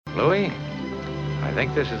Louis, I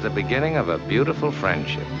think this is the beginning of a beautiful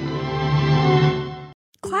friendship.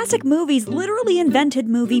 Classic movies literally invented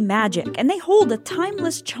movie magic, and they hold a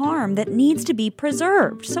timeless charm that needs to be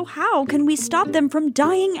preserved. So how can we stop them from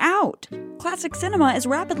dying out? Classic cinema is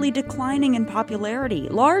rapidly declining in popularity,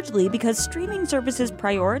 largely because streaming services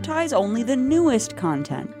prioritize only the newest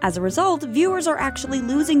content. As a result, viewers are actually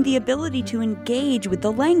losing the ability to engage with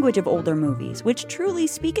the language of older movies, which truly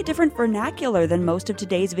speak a different vernacular than most of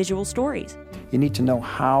today's visual stories. You need to know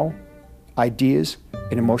how ideas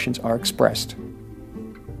and emotions are expressed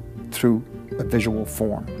through a visual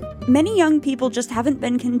form. Many young people just haven't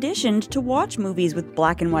been conditioned to watch movies with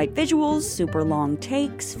black and white visuals, super long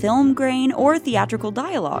takes, film grain, or theatrical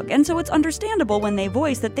dialogue, and so it's understandable when they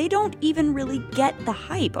voice that they don't even really get the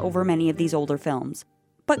hype over many of these older films.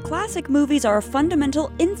 But classic movies are a fundamental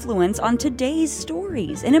influence on today's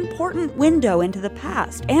stories, an important window into the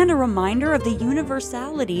past, and a reminder of the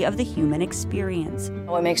universality of the human experience.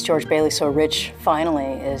 What makes George Bailey so rich, finally,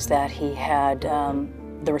 is that he had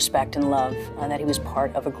the respect and love, that he was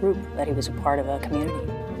part of a group, that he was a part of a community.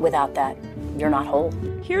 Without that, you're not whole.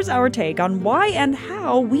 Here's our take on why and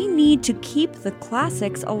how we need to keep the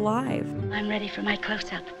classics alive. I'm ready for my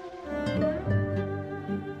close-up.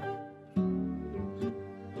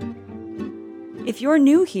 If you're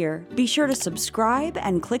new here, be sure to subscribe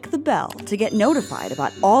and click the bell to get notified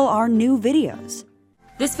about all our new videos.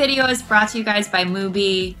 This video is brought to you guys by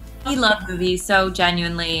Mubi. We love movies, so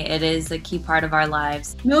genuinely it is a key part of our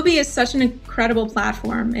lives. Mubi is such an incredible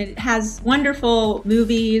platform. It has wonderful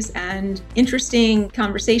movies and interesting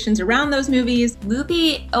conversations around those movies.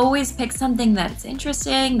 Mubi always picks something that's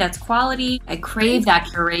interesting, that's quality. I crave that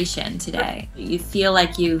curation today. You feel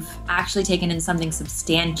like you've actually taken in something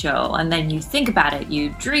substantial, and then you think about it, you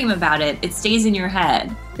dream about it, it stays in your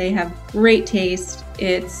head. They have great taste.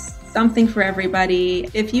 It's something for everybody.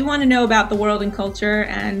 If you want to know about the world and culture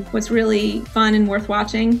and what's really fun and worth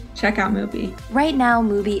watching, check out Mubi. Right now,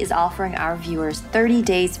 Mubi is offering our viewers 30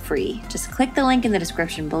 days free. Just click the link in the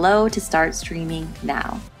description below to start streaming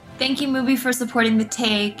now. Thank you, Mubi, for supporting The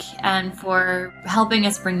Take and for helping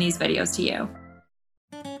us bring these videos to you.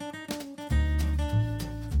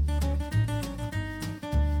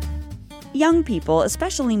 Young people,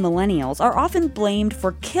 especially millennials, are often blamed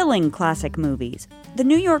for killing classic movies. The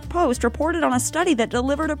New York Post reported on a study that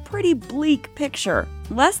delivered a pretty bleak picture.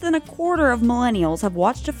 Less than a quarter of millennials have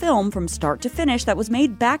watched a film from start to finish that was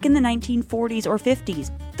made back in the 1940s or 50s.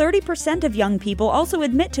 30% of young people also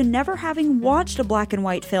admit to never having watched a black and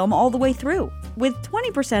white film all the way through, with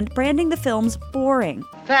 20% branding the films boring.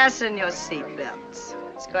 Fasten your seatbelts.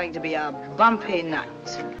 It's going to be a bumpy night.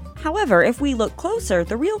 However, if we look closer,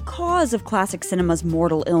 the real cause of classic cinema's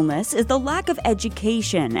mortal illness is the lack of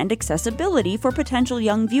education and accessibility for potential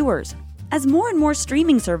young viewers. As more and more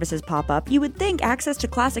streaming services pop up, you would think access to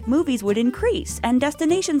classic movies would increase, and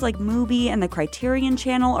destinations like Mubi and the Criterion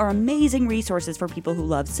Channel are amazing resources for people who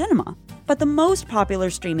love cinema. But the most popular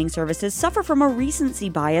streaming services suffer from a recency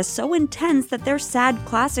bias so intense that their sad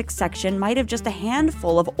classics section might have just a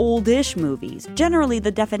handful of oldish movies. Generally,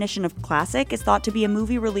 the definition of classic is thought to be a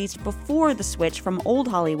movie released before the switch from old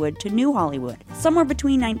Hollywood to new Hollywood, somewhere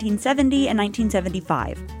between 1970 and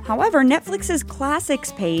 1975. However, Netflix's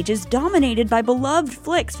classics page is dominated by beloved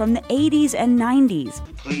flicks from the 80s and 90s.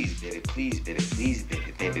 Please, baby, please, baby, please,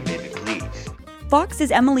 baby, baby, baby, please.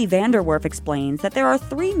 Fox's Emily Vanderwerf explains that there are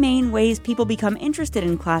three main ways people become interested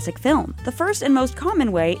in classic film. The first and most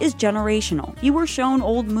common way is generational. You were shown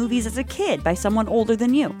old movies as a kid by someone older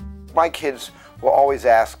than you. My kids will always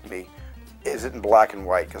ask me, is it in black and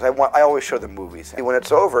white? Because I always show them movies. And when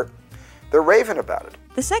it's over, they're raving about it.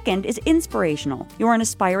 The second is inspirational. You're an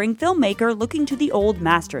aspiring filmmaker looking to the old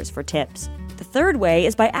masters for tips. The third way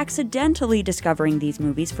is by accidentally discovering these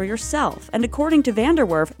movies for yourself, and according to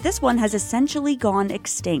Vanderwerf, this one has essentially gone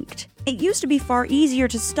extinct. It used to be far easier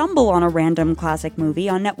to stumble on a random classic movie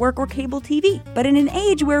on network or cable TV, but in an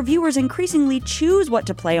age where viewers increasingly choose what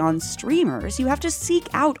to play on streamers, you have to seek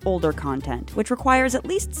out older content, which requires at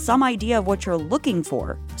least some idea of what you're looking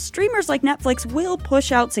for. Streamers like Netflix will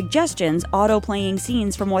push out suggestions, auto-playing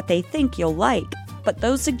scenes from what they think you'll like. But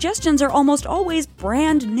those suggestions are almost always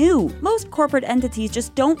brand new. Most corporate entities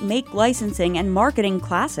just don't make licensing and marketing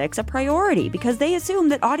classics a priority because they assume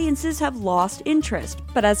that audiences have lost interest.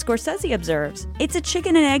 But as Scorsese observes, it's a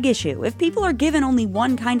chicken and egg issue. If people are given only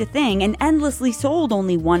one kind of thing and endlessly sold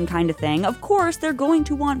only one kind of thing, of course they're going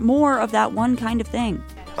to want more of that one kind of thing.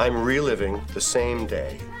 I'm reliving the same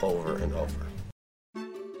day over and over.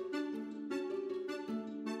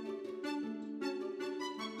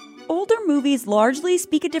 Older movies movies largely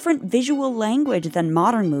speak a different visual language than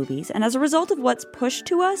modern movies, and as a result of what's pushed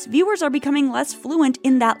to us, viewers are becoming less fluent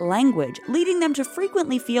in that language, leading them to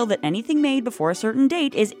frequently feel that anything made before a certain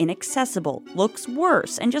date is inaccessible, looks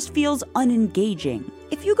worse, and just feels unengaging.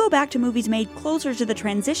 If you go back to movies made closer to the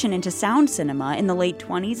transition into sound cinema in the late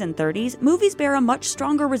 20s and 30s, movies bear a much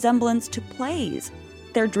stronger resemblance to plays.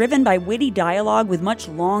 They're driven by witty dialogue with much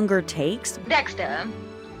longer takes. Dexter,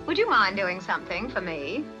 would you mind doing something for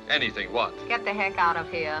me? Anything what? Get the heck out of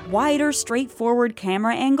here. Wider, straightforward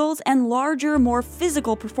camera angles, and larger, more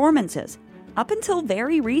physical performances. Up until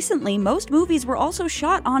very recently, most movies were also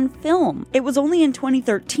shot on film. It was only in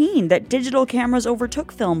 2013 that digital cameras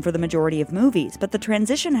overtook film for the majority of movies, but the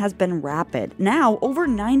transition has been rapid. Now, over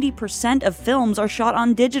 90% of films are shot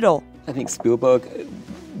on digital. I think Spielberg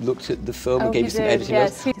looked at the film and gave you some editing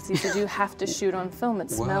notes. Yes, because he said you have to shoot on film. It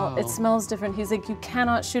smells different. He's like, you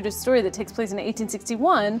cannot shoot a story that takes place in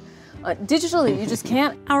 1861 digitally. You just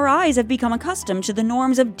can't. Our eyes have become accustomed to the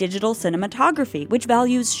norms of digital cinematography, which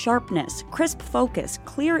values sharpness, crisp focus,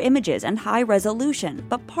 clear images, and high resolution.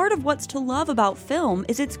 But part of what's to love about film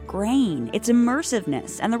is its grain, its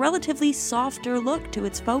immersiveness, and the relatively softer look to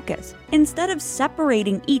its focus. Instead of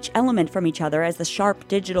separating each element from each other as the sharp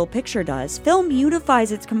digital picture does, film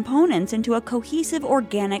unifies its components into a cohesive,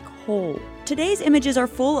 organic whole. Today's images are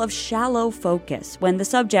full of shallow focus, when the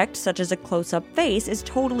subject, such as a close-up face, is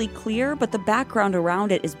totally clear but the background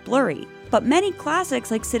around it is blurry. But many classics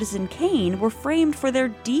like Citizen Kane were framed for their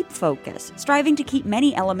deep focus, striving to keep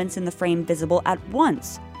many elements in the frame visible at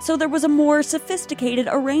once. So there was a more sophisticated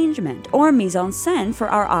arrangement, or mise-en-scène, for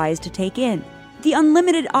our eyes to take in. The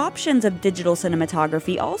unlimited options of digital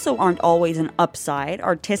cinematography also aren't always an upside,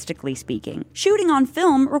 artistically speaking. Shooting on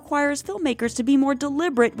film requires filmmakers to be more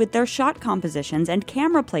deliberate with their shot compositions and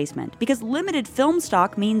camera placement, because limited film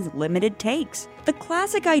stock means limited takes. The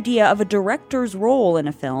classic idea of a director's role in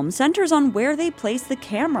a film centers on where they place the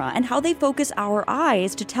camera and how they focus our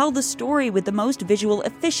eyes to tell the story with the most visual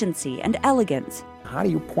efficiency and elegance. How do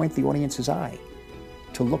you point the audience's eye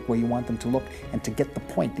to look where you want them to look and to get the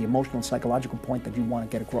point, the emotional, psychological point that you want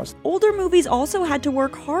to get across? Older movies also had to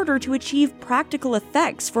work harder to achieve practical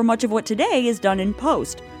effects for much of what today is done in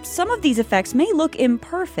post. Some of these effects may look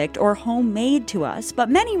imperfect or homemade to us, but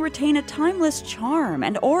many retain a timeless charm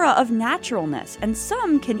and aura of naturalness, and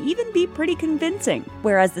some can even be pretty convincing,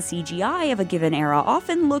 whereas the CGI of a given era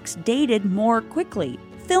often looks dated more quickly.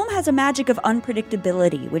 Film has a magic of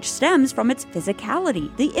unpredictability, which stems from its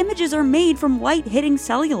physicality. The images are made from light hitting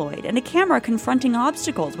celluloid and a camera confronting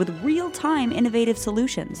obstacles with real-time innovative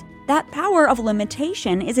solutions. That power of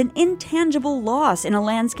limitation is an intangible loss in a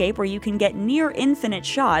landscape where you can get near infinite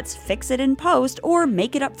shots, fix it in post, or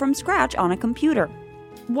make it up from scratch on a computer.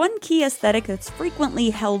 One key aesthetic that's frequently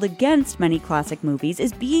held against many classic movies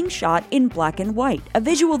is being shot in black and white, a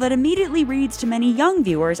visual that immediately reads to many young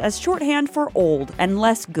viewers as shorthand for old and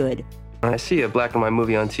less good. I see a black and white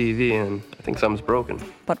movie on TV and I think something's broken.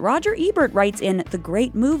 But Roger Ebert writes in The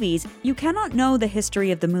Great Movies, you cannot know the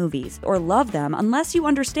history of the movies or love them unless you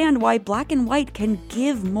understand why black and white can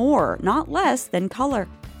give more, not less, than color.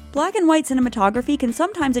 Black and white cinematography can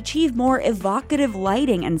sometimes achieve more evocative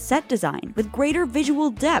lighting and set design with greater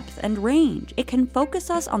visual depth and range. It can focus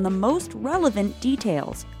us on the most relevant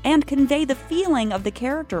details and convey the feeling of the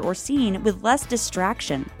character or scene with less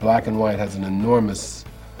distraction. Black and white has an enormous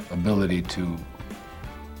ability to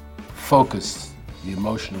focus the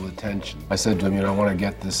emotional attention. I said to him, I want to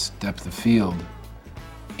get this depth of field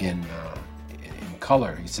in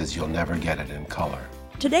color. He says, you'll never get it in color.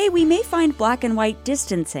 Today, we may find black and white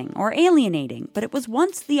distancing or alienating, but it was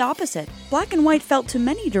once the opposite. Black and white felt to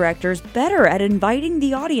many directors better at inviting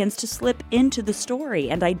the audience to slip into the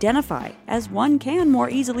story and identify, as one can more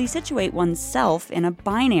easily situate oneself in a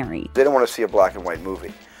binary. They don't want to see a black and white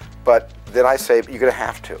movie, but then I say, you're going to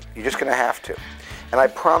have to. You're just going to have to. And I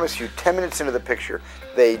promise you, 10 minutes into the picture,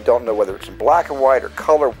 they don't know whether it's in black and white or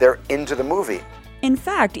color. They're into the movie. In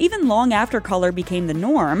fact, even long after color became the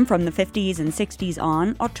norm, from the 50s and 60s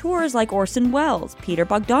on, auteurs like Orson Welles, Peter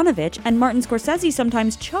Bogdanovich, and Martin Scorsese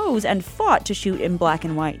sometimes chose and fought to shoot in black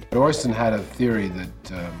and white. Orson had a theory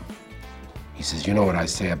that, he says, you know what I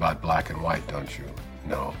say about black and white, don't you?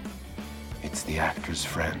 No, it's the actor's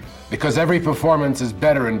friend. Because every performance is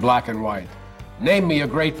better in black and white. Name me a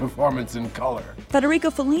great performance in color. Federico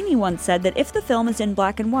Fellini once said that if the film is in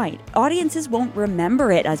black and white, audiences won't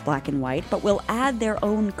remember it as black and white, but will add their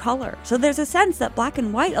own color. So there's a sense that black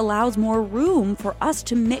and white allows more room for us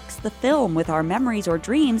to mix the film with our memories or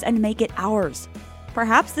dreams and make it ours.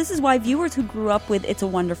 Perhaps this is why viewers who grew up with It's a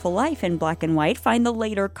Wonderful Life in black and white find the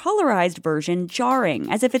later colorized version jarring,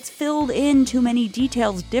 as if it's filled in too many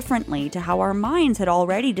details differently to how our minds had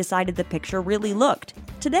already decided the picture really looked.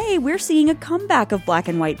 Today, we're seeing a comeback of black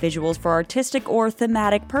and white visuals for artistic or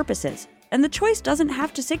thematic purposes. And the choice doesn't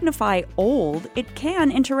have to signify old, it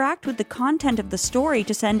can interact with the content of the story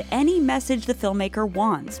to send any message the filmmaker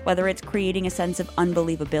wants, whether it's creating a sense of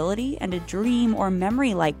unbelievability and a dream or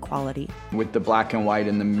memory-like quality. With the black and white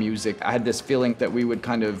and the music, I had this feeling that we would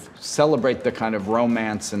kind of celebrate the kind of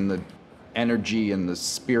romance and the energy and the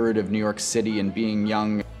spirit of New York City and being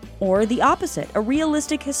young. Or the opposite, a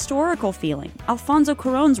realistic historical feeling. Alfonso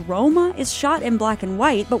Cuarón's Roma is shot in black and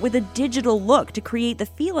white, but with a digital look to create the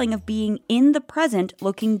feeling of being in the present,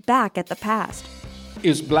 looking back at the past.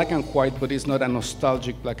 It's black and white, but it's not a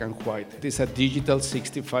nostalgic black and white. It's a digital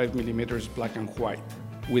 65 millimeters black and white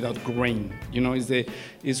without grain. You know,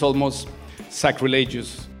 it's almost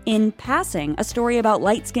sacrilegious. In Passing, a story about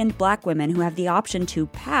light-skinned black women who have the option to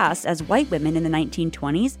pass as white women in the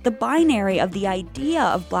 1920s, the binary of the idea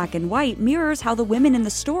of black and white mirrors how the women in the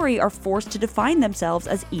story are forced to define themselves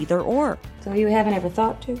as either or. So you haven't ever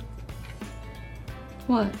thought to?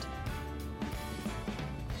 What?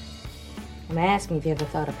 I'm asking if you ever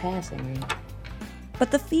thought of passing. But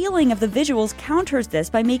the feeling of the visuals counters this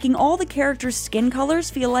by making all the characters' skin colors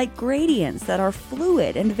feel like gradients that are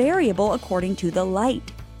fluid and variable according to the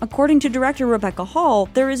light. According to director Rebecca Hall,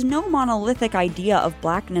 there is no monolithic idea of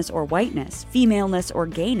blackness or whiteness, femaleness or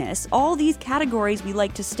gayness. All these categories we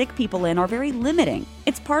like to stick people in are very limiting.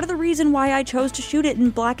 It's part of the reason why I chose to shoot it in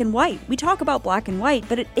black and white. We talk about black and white,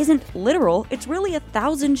 but it isn't literal, it's really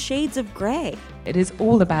 1,000 shades of gray. It is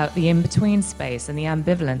all about the in-between space and the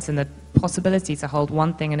ambivalence and the possibility to hold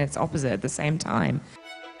one thing and its opposite at the same time.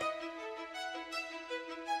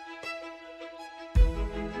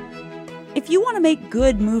 If you want to make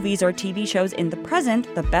good movies or TV shows in the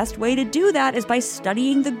present, the best way to do that is by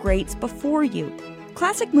studying the greats before you.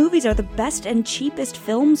 Classic movies are the best and cheapest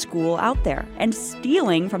film school out there, and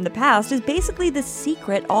stealing from the past is basically the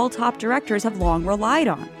secret all top directors have long relied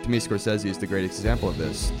on. To me, Scorsese is the great example of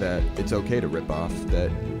this, that it's okay to rip off,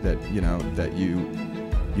 that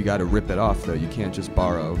you got to rip it off, though. You can't just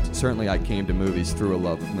borrow. Certainly, I came to movies through a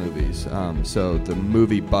love of movies, so the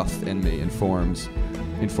movie buff in me informs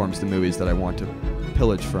the movies that I want to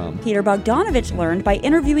pillage from. Peter Bogdanovich learned by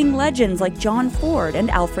interviewing legends like John Ford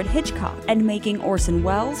and Alfred Hitchcock, and making Orson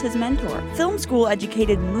Welles his mentor. Film school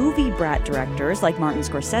educated movie brat directors like Martin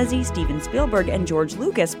Scorsese, Steven Spielberg, and George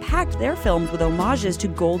Lucas packed their films with homages to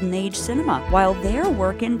Golden Age cinema, while their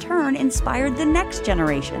work in turn inspired the next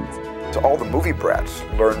generations. So all the movie brats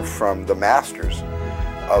learned from the masters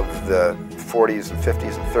of the 40s and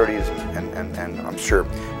 50s and 30s, and I'm sure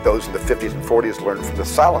those in the 50s and 40s learned from the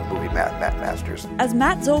silent movie masters. As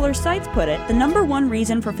Matt Zoller Seitz put it, the number one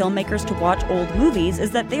reason for filmmakers to watch old movies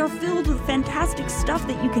is that they are filled with fantastic stuff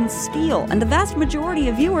that you can steal, and the vast majority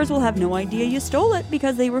of viewers will have no idea you stole it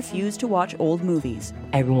because they refuse to watch old movies.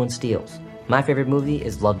 Everyone steals. My favorite movie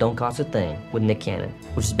is Love Don't Cost a Thing with Nick Cannon,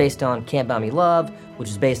 which is based on Can't Buy Me Love, which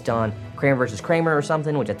is based on Kramer versus Kramer or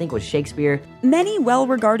something, which I think was Shakespeare. Many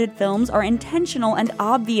well-regarded films are intentional and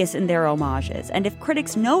obvious in their homages, and if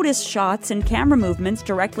critics notice shots and camera movements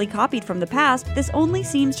directly copied from the past, this only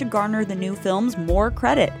seems to garner the new films more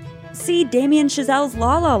credit. See Damien Chazelle's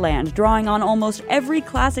La La Land, drawing on almost every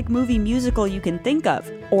classic movie musical you can think of,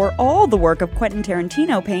 or all the work of Quentin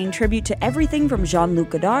Tarantino paying tribute to everything from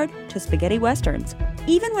Jean-Luc Godard to spaghetti westerns.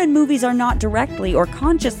 Even when movies are not directly or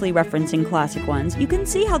consciously referencing classic ones, you can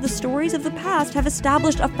see how the stories of the past have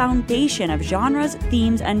established a foundation of genres,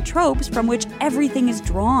 themes, and tropes from which everything is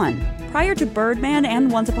drawn. Prior to Birdman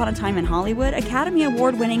and Once Upon a Time in Hollywood, Academy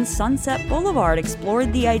Award-winning Sunset Boulevard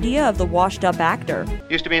explored the idea of the washed-up actor.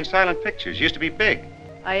 Used to be in silent pictures, used to be big.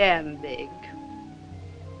 I am big.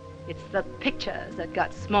 It's the pictures that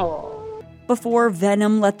got small. Before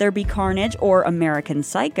Venom, Let There Be Carnage, or American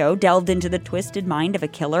Psycho delved into the twisted mind of a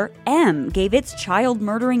killer, M gave its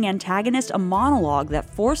child-murdering antagonist a monologue that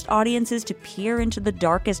forced audiences to peer into the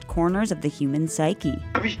darkest corners of the human psyche.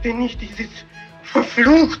 Hab ich denn nicht dieses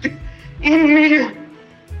Verfluchte in mir?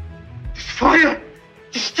 Das Feuer,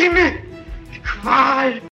 die Stimme, die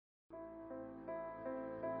Qual.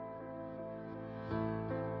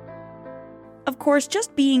 Of course,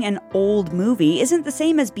 just being an old movie isn't the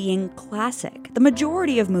same as being classic. The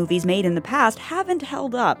majority of movies made in the past haven't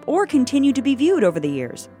held up or continue to be viewed over the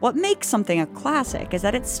years. What makes something a classic is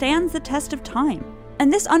that it stands the test of time.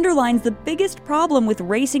 And this underlines the biggest problem with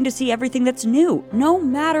racing to see everything that's new. No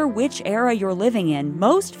matter which era you're living in,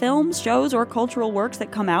 most films, shows, or cultural works that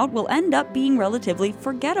come out will end up being relatively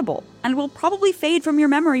forgettable, and will probably fade from your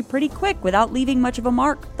memory pretty quick without leaving much of a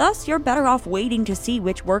mark. Thus, you're better off waiting to see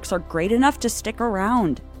which works are great enough to stick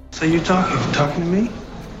around. So you're talking to me?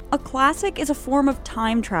 A classic is a form of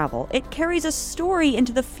time travel. It carries a story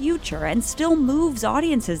into the future and still moves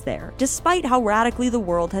audiences there, despite how radically the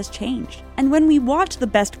world has changed. And when we watch the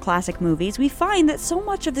best classic movies, we find that so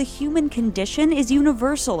much of the human condition is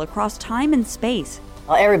universal across time and space.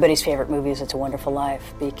 Well, everybody's favorite movie is It's a Wonderful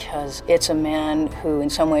Life, because it's a man who in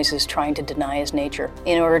some ways is trying to deny his nature.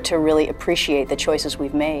 In order to really appreciate the choices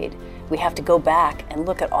we've made, we have to go back and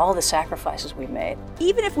look at all the sacrifices we've made.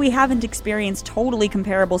 Even if we haven't experienced totally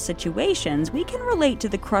comparable situations, we can relate to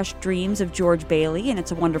the crushed dreams of George Bailey in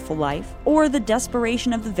It's a Wonderful Life, or the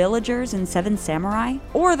desperation of the villagers in Seven Samurai,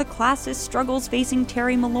 or the classist struggles facing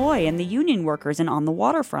Terry Malloy and the union workers in On the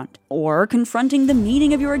Waterfront, or confronting the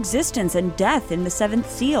meaning of your existence and death in The Seventh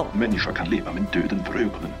Seal. Människor kan leva med döden för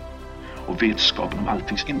ögonen och vetskapen om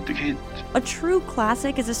alltings integritet. A true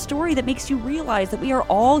classic is a story that makes you realize that we are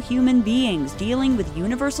all human beings dealing with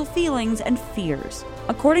universal feelings and fears.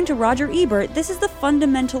 According to Roger Ebert, this is the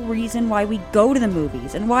fundamental reason why we go to the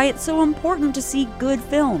movies and why it's so important to see good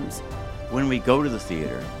films. When we go to the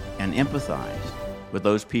theater and empathize with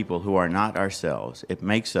those people who are not ourselves, it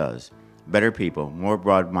makes us better people, more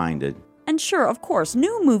broad-minded. And sure, of course,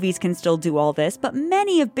 new movies can still do all this, but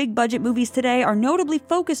many of big-budget movies today are notably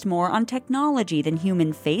focused more on technology than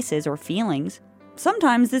human faces or feelings.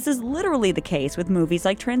 Sometimes this is literally the case with movies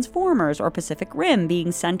like Transformers or Pacific Rim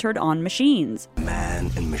being centered on machines.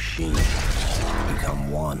 Man and machine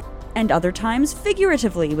become one. And other times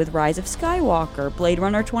figuratively, with Rise of Skywalker, Blade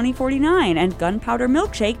Runner 2049, and Gunpowder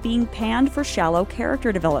Milkshake being panned for shallow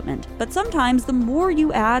character development. But sometimes the more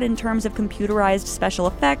you add in terms of computerized special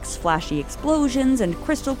effects, flashy explosions, and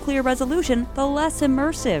crystal clear resolution, the less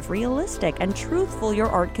immersive, realistic, and truthful your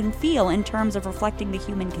art can feel in terms of reflecting the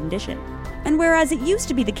human condition. And whereas it used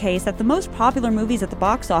to be the case that the most popular movies at the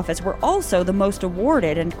box office were also the most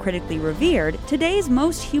awarded and critically revered, today's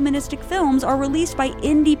most humanistic films are released by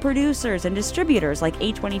indie producers and distributors like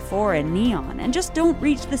A24 and Neon, and just don't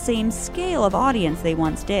reach the same scale of audience they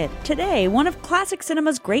once did. Today, one of classic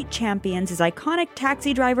cinema's great champions is iconic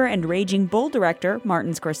Taxi Driver and Raging Bull director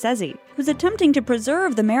Martin Scorsese, who's attempting to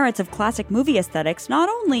preserve the merits of classic movie aesthetics not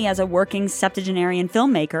only as a working septuagenarian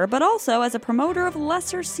filmmaker, but also as a promoter of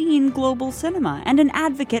lesser-seen global cinema and an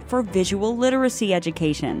advocate for visual literacy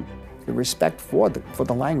education. The respect for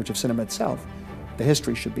the language of cinema itself, the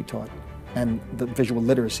history should be taught, and the visual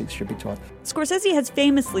literacy should be taught. Scorsese has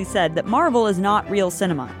famously said that Marvel is not real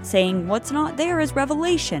cinema, saying what's not there is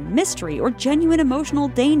revelation, mystery, or genuine emotional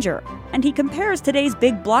danger. And he compares today's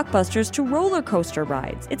big blockbusters to roller coaster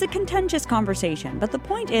rides. It's a contentious conversation, but the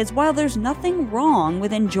point is, while there's nothing wrong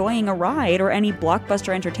with enjoying a ride or any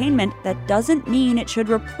blockbuster entertainment, that doesn't mean it should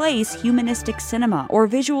replace humanistic cinema or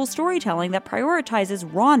visual storytelling that prioritizes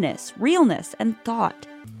rawness, realness, and thought.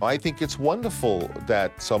 I think it's wonderful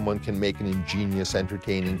that someone can make an ingenious,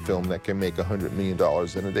 entertaining film that can make $100 million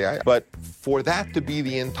in a day. But for that to be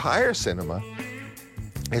the entire cinema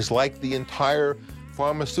is like the entire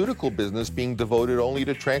pharmaceutical business being devoted only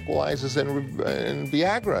to tranquilizers and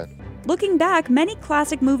Viagra. Looking back, many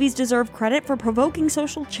classic movies deserve credit for provoking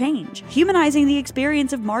social change, humanizing the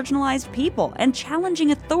experience of marginalized people, and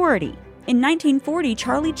challenging authority. In 1940,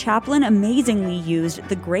 Charlie Chaplin amazingly used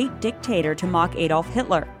The Great Dictator to mock Adolf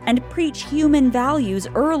Hitler and preach human values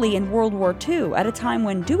early in World War II at a time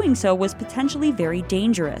when doing so was potentially very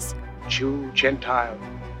dangerous. Jew, Gentile,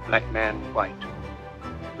 black man, white.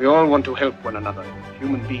 We all want to help one another.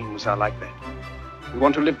 Human beings are like that. We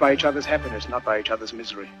want to live by each other's happiness, not by each other's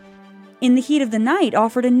misery. In the Heat of the Night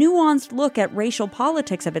offered a nuanced look at racial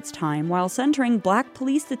politics of its time while centering black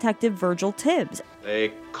police detective Virgil Tibbs.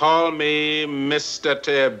 They call me Mr.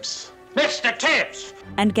 Tibbs. Mr. Tibbs!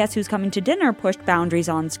 And Guess Who's Coming to Dinner pushed boundaries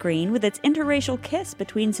on screen with its interracial kiss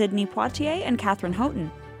between Sidney Poitier and Catherine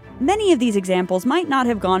Houghton. Many of these examples might not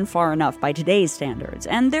have gone far enough by today's standards,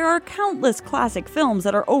 and there are countless classic films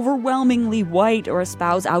that are overwhelmingly white or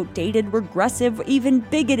espouse outdated, regressive, even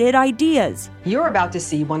bigoted ideas. You're about to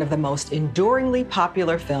see one of the most enduringly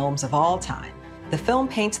popular films of all time. The film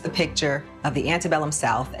paints the picture of the antebellum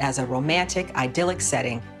South as a romantic, idyllic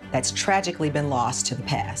setting that's tragically been lost to the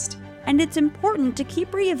past. and it's important to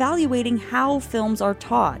keep reevaluating how films are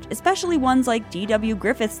taught, especially ones like D.W.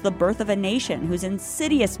 Griffith's The Birth of a Nation, whose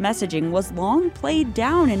insidious messaging was long played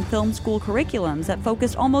down in film school curriculums that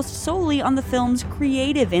focused almost solely on the film's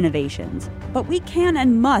creative innovations. But we can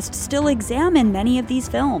and must still examine many of these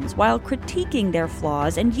films while critiquing their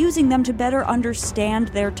flaws and using them to better understand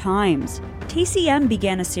their times. TCM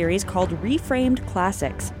began a series called Reframed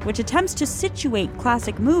Classics, which attempts to situate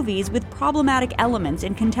classic movies with problematic elements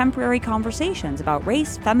in contemporary conversations about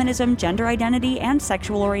race, feminism, gender identity, and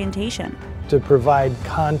sexual orientation. To provide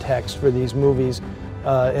context for these movies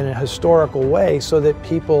in a historical way so that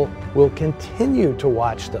people will continue to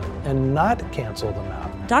watch them and not cancel them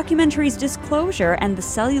out. Documentaries Disclosure and The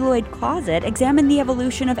Celluloid Closet examine the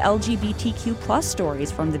evolution of LGBTQ+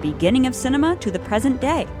 stories from the beginning of cinema to the present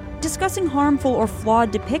day. Discussing harmful or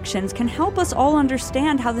flawed depictions can help us all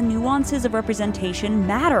understand how the nuances of representation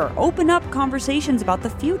matter, open up conversations about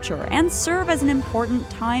the future, and serve as an important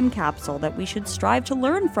time capsule that we should strive to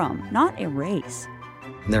learn from, not erase.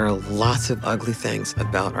 There are lots of ugly things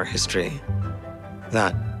about our history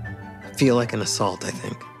that feel like an assault, I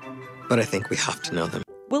think. But I think we have to know them.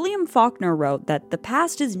 William Faulkner wrote that the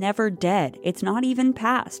past is never dead, it's not even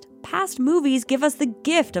past. Past movies give us the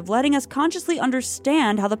gift of letting us consciously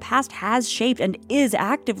understand how the past has shaped and is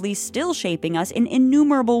actively still shaping us in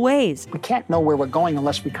innumerable ways. We can't know where we're going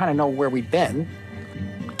unless we kind of know where we've been.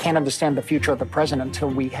 We can't understand the future of the present until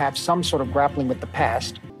we have some sort of grappling with the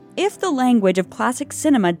past. If the language of classic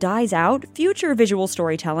cinema dies out, future visual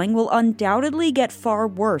storytelling will undoubtedly get far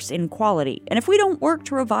worse in quality. And if we don't work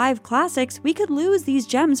to revive classics, we could lose these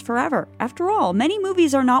gems forever. After all, many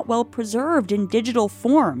movies are not well preserved in digital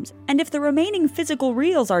forms, and if the remaining physical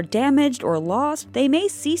reels are damaged or lost, they may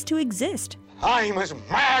cease to exist. I'm as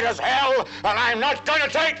mad as hell, and I'm not gonna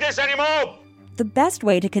take this anymore! The best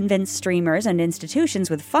way to convince streamers and institutions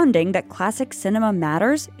with funding that classic cinema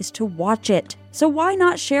matters is to watch it. So why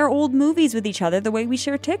not share old movies with each other the way we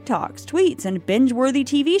share TikToks, tweets, and binge-worthy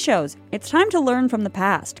TV shows? It's time to learn from the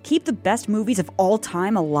past, keep the best movies of all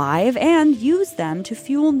time alive, and use them to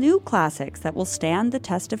fuel new classics that will stand the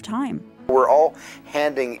test of time. We're all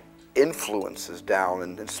handing influences down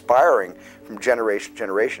and inspiring from generation to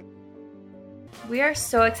generation. We are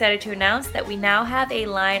so excited to announce that we now have a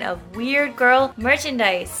line of Weird Girl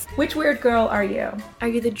merchandise. Which weird girl are you? Are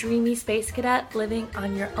you the dreamy space cadet living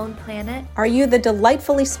on your own planet? Are you the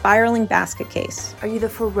delightfully spiraling basket case? Are you the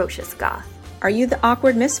ferocious goth? Are you the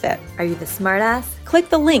awkward misfit? Are you the smartass? Click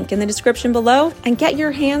the link in the description below and get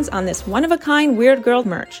your hands on this one-of-a-kind Weird Girl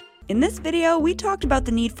merch. In this video, we talked about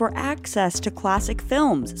the need for access to classic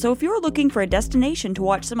films, so if you're looking for a destination to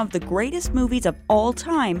watch some of the greatest movies of all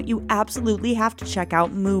time, you absolutely have to check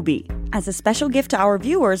out Mubi. As a special gift to our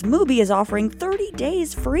viewers, Mubi is offering 30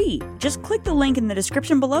 days free. Just click the link in the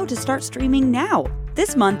description below to start streaming now.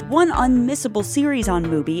 This month, one unmissable series on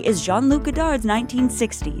Mubi is Jean-Luc Godard's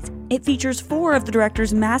 1960s. It features 4 of the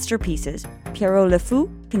director's masterpieces, Pierrot Le Fou,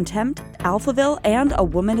 Contempt, Alphaville, and A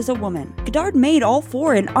Woman is a Woman. Godard made all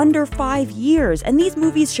 4 in under 5 years, and these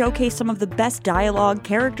movies showcase some of the best dialogue,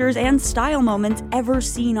 characters, and style moments ever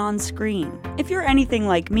seen on screen. If you're anything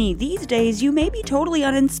like me, these days you may be totally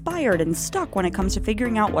uninspired and stuck when it comes to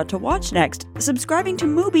figuring out what to watch next. Subscribing to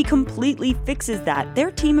Mubi completely fixes that.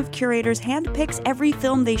 Their team of curators handpicks every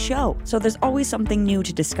film they show, so there's always something new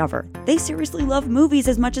to discover. They seriously love movies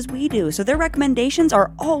as much as we do, so their recommendations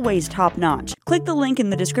are always top-notch. Click the link in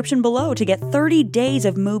the description below to get 30 days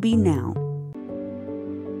of Mubi now.